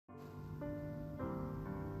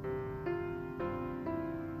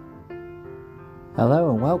Hello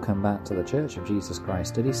and welcome back to the Church of Jesus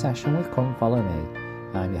Christ study session with Come Follow Me.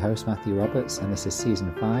 I'm your host Matthew Roberts and this is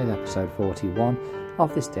Season 5, Episode 41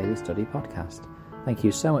 of this daily study podcast. Thank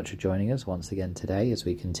you so much for joining us once again today as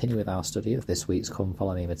we continue with our study of this week's Come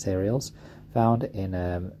Follow Me materials found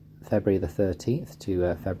in February the 13th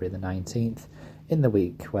to February the 19th in the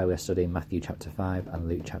week where we're studying Matthew chapter 5 and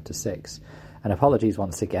Luke chapter 6. And apologies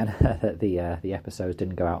once again that the episodes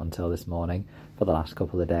didn't go out until this morning for the last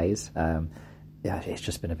couple of days. It's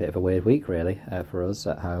just been a bit of a weird week, really, for us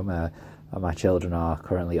at home. My children are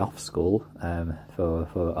currently off school for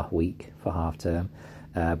a week, for half term,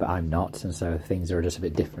 but I'm not, and so things are just a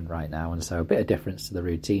bit different right now, and so a bit of difference to the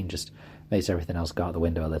routine just makes everything else go out the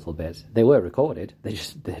window a little bit. They were recorded, I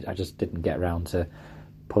just didn't get around to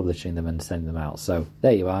publishing them and sending them out. So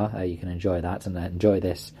there you are, you can enjoy that and enjoy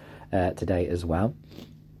this today as well.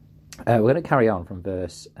 We're going to carry on from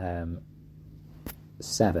verse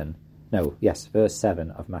 7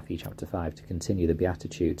 of Matthew chapter 5 to continue the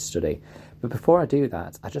Beatitudes study. But before I do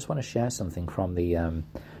that, I just want to share something from the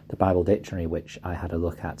Bible Dictionary, which I had a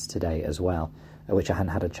look at today as well, which I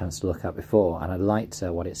hadn't had a chance to look at before, and I liked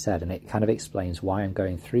what it said, and it kind of explains why I'm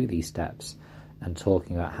going through these steps and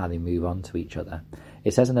talking about how they move on to each other.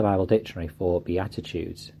 It says in the Bible Dictionary for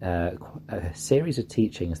Beatitudes, a series of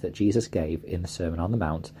teachings that Jesus gave in the Sermon on the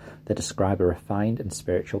Mount that describe a refined and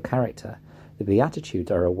spiritual character. The Beatitudes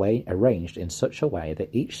are arranged in such a way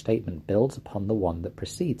that each statement builds upon the one that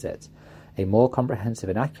precedes it. A more comprehensive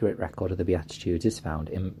and accurate record of the Beatitudes is found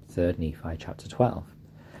in 3 Nephi chapter 12.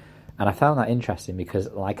 And I found that interesting because,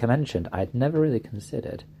 like I mentioned, I'd never really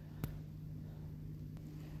considered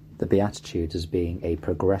the Beatitudes as being a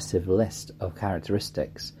progressive list of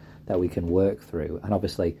characteristics that we can work through. And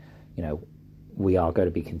obviously, we are going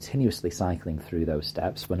to be continuously cycling through those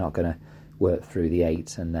steps. We're not going to work through the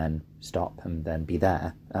 8 and then stop and then be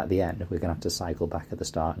there at the end. We're going to have to cycle back at the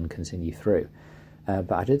start and continue through.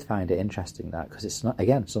 But I did find it interesting that, because it's not,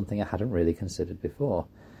 again, something I hadn't really considered before,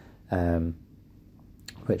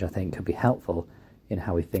 which I think could be helpful in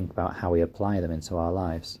how we think about how we apply them into our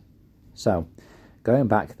lives. So, going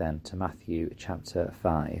back then to Matthew chapter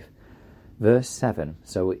 5, verse 7.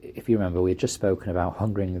 So if you remember, we had just spoken about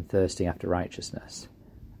hungering and thirsting after righteousness.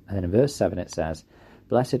 And then in verse 7 it says,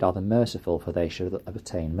 "Blessed are the merciful, for they shall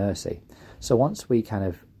obtain mercy." So once we kind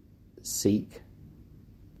of seek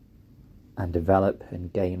and develop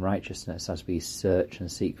and gain righteousness as we search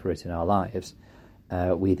and seek for it in our lives,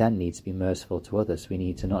 we then need to be merciful to others. We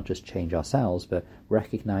need to not just change ourselves, but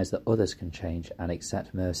recognize that others can change and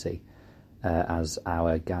accept mercy as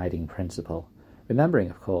our guiding principle. Remembering,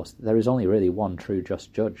 of course, there is only really one true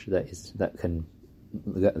just judge that can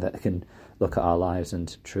look at our lives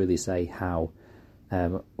and truly say how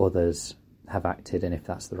others have acted and if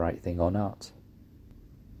that's the right thing or not.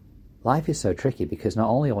 Life is so tricky because not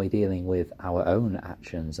only are we dealing with our own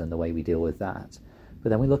actions and the way we deal with that, but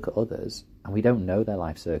then we look at others and we don't know their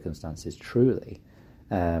life circumstances truly,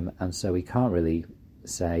 and so we can't really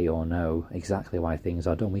say or know exactly why things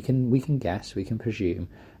are done. We can guess, we can presume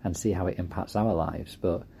and see how it impacts our lives,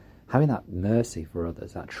 but having that mercy for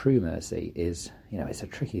others, that true mercy, is, it's a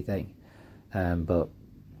tricky thing, but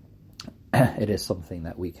it is something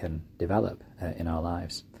that we can develop in our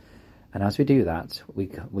lives. And as we do that,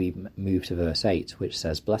 we move to verse 8, which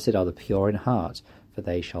says, "Blessed are the pure in heart, for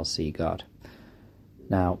they shall see God."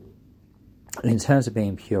 Now, in terms of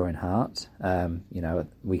being pure in heart,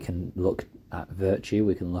 we can look at virtue,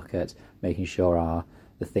 we can look at making sure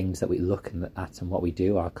the things that we look at and what we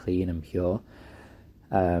do are clean and pure.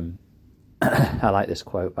 I like this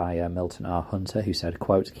quote by Milton R. Hunter, who said,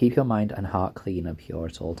 quote, "Keep your mind and heart clean and pure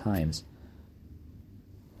at all times.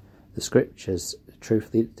 The scriptures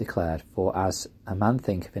truthfully declared, for as a man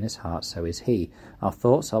thinketh in his heart, so is he. Our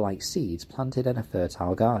thoughts are like seeds planted in a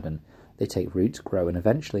fertile garden. They take root, grow, and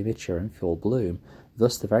eventually mature in full bloom.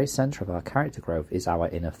 Thus the very centre of our character growth is our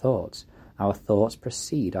inner thoughts. Our thoughts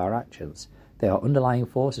precede our actions. They are underlying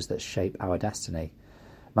forces that shape our destiny.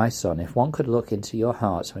 My son, if one could look into your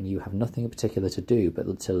heart when you have nothing in particular to do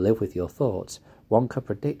but to live with your thoughts, one could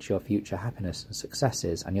predict your future happiness and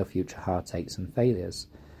successes and your future heartaches and failures.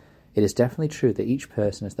 It is definitely true that each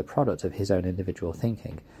person is the product of his own individual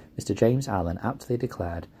thinking. Mr. James Allen aptly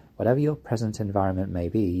declared, whatever your present environment may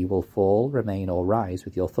be, you will fall, remain, or rise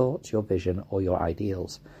with your thoughts, your vision, or your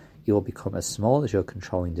ideals. You will become as small as your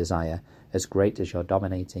controlling desire, as great as your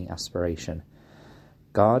dominating aspiration.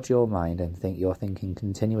 Guard your mind and think your thinking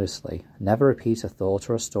continuously. Never repeat a thought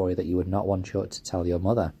or a story that you would not want to tell your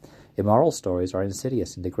mother. Immoral stories are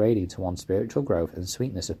insidious and degrading to one's spiritual growth and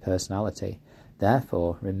sweetness of personality.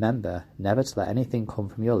 Therefore, remember never to let anything come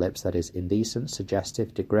from your lips that is indecent,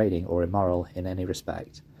 suggestive, degrading, or immoral in any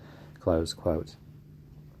respect. Close quote.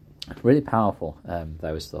 Really powerful,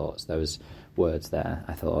 those thoughts, those words there,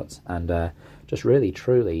 I thought, and just really,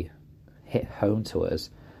 truly hit home to us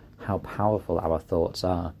how powerful our thoughts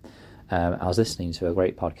are. I was listening to a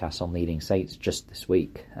great podcast on leading saints just this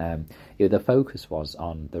week. The focus was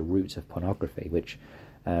on the root of pornography, which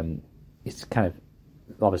is kind of,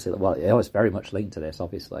 obviously, well, it was very much linked to this,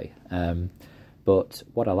 obviously. But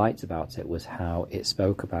what I liked about it was how it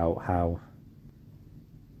spoke about how,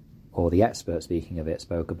 or the expert speaking of it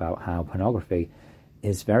spoke about how pornography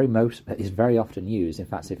is very often used, in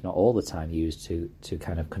fact, if not all the time, used to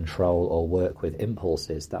kind of control or work with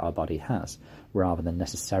impulses that our body has, rather than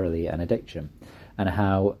necessarily an addiction. And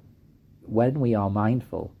how when we are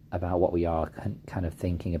mindful about what we are kind of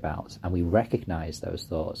thinking about, and we recognize those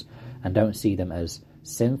thoughts and don't see them as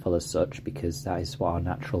sinful as such, because that is what our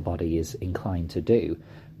natural body is inclined to do,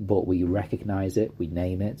 but we recognize it, we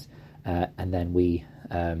name it, and then we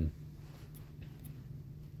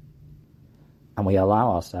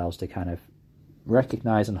allow ourselves to kind of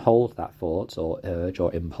recognize and hold that thought or urge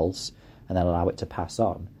or impulse, and then allow it to pass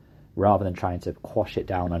on, rather than trying to quash it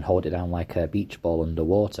down and hold it down like a beach ball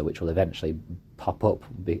underwater, which will eventually pop up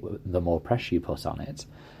the more pressure you put on it.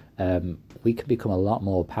 We can become a lot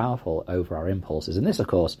more powerful over our impulses. And this, of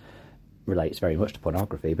course, relates very much to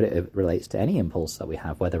pornography, but it relates to any impulse that we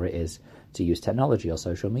have, whether it is to use technology or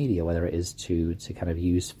social media, whether it is to kind of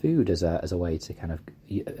use food as a way to kind of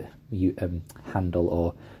handle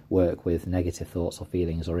or work with negative thoughts or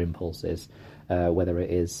feelings or impulses, whether it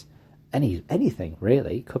is anything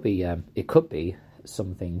really. It could be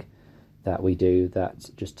something that we do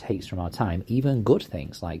that just takes from our time, even good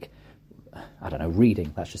things like, I don't know,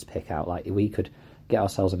 reading. Let's just pick out, like, we could get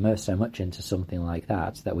ourselves immersed so much into something like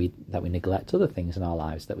that we neglect other things in our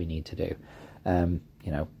lives that we need to do.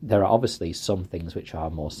 There are obviously some things which are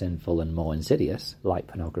more sinful and more insidious, like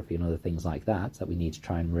pornography and other things like that we need to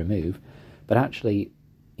try and remove. But actually,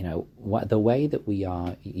 the way that we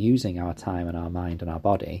are using our time and our mind and our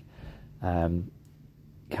body can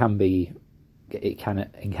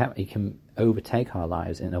overtake our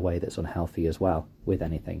lives in a way that's unhealthy as well with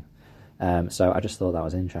anything. So I just thought that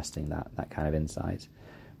was interesting, that kind of insight.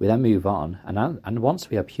 We then move on, and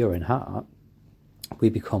once we are pure in heart, we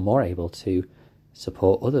become more able to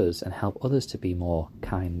support others and help others to be more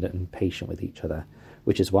kind and patient with each other,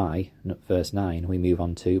 which is why, verse 9, we move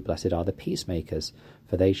on to, blessed are the peacemakers,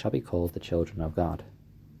 for they shall be called the children of God.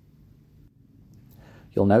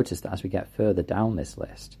 You'll notice that as we get further down this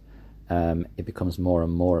list, it becomes more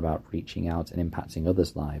and more about reaching out and impacting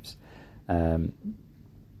others' lives,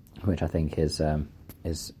 which I think is a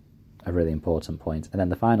really important point. And then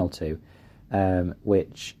the final two, the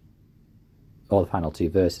final two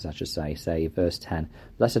verses, I should say verse 10,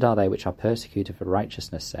 blessed are they which are persecuted for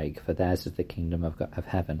righteousness' sake, for theirs is the kingdom of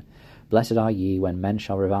heaven. Blessed are ye when men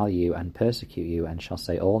shall revile you and persecute you, and shall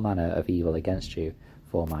say all manner of evil against you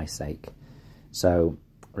for my sake. So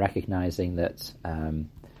recognizing that,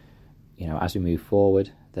 as we move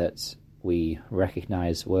forward, that we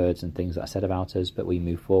recognize words and things that are said about us, but we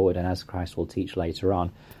move forward, and as Christ will teach later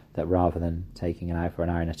on, that rather than taking an eye for an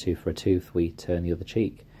eye and a tooth for a tooth, we turn the other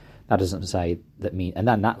cheek. That doesn't say that and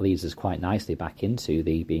then that leads us quite nicely back into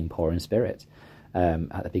the being poor in spirit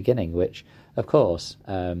at the beginning, which, of course,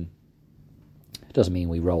 doesn't mean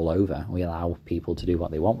we roll over, we allow people to do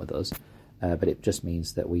what they want with us, but it just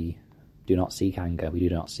means that we do not seek anger, we do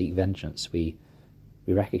not seek vengeance, we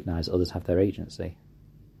recognize others have their agency.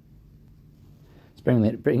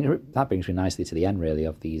 That brings me nicely to the end, really,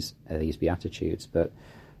 of these Beatitudes. But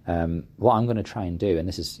what I'm going to try and do, and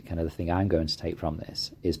this is kind of the thing I'm going to take from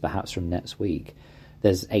this, is perhaps from next week,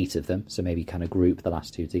 there's 8 of them, so maybe kind of group the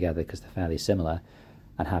last 2 together because they're fairly similar,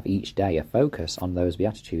 and have each day a focus on those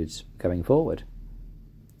Beatitudes going forward.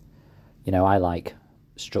 I like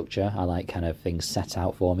structure, I like kind of things set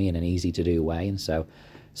out for me in an easy-to-do way, and so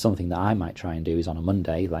something that I might try and do is on a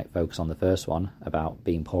Monday, like focus on the first one about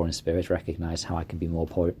being poor in spirit, recognize how I can be more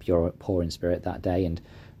poor in spirit that day, and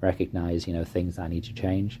recognize, things that I need to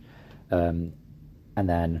change. And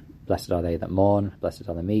then blessed are they that mourn, blessed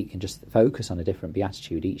are the meek, and just focus on a different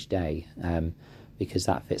beatitude each day, because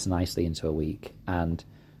that fits nicely into a week. And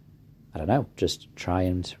I don't know, just try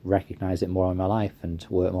and recognize it more in my life and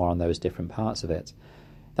work more on those different parts of it.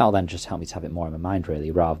 That'll then just help me to have it more in my mind, really,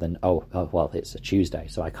 rather than, well, it's a Tuesday,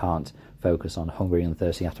 so I can't focus on hungry and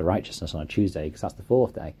thirsty after righteousness on a Tuesday because that's the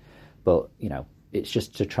 4th day. But, it's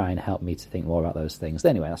just to try and help me to think more about those things.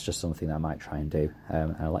 Anyway, that's just something that I might try and do,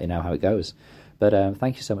 and I'll let you know how it goes. But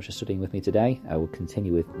thank you so much for studying with me today. I will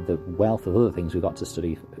continue with the wealth of other things we've got to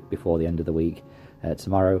study before the end of the week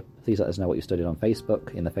tomorrow. Please let us know what you studied on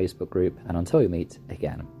Facebook, in the Facebook group, and until we meet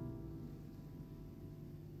again.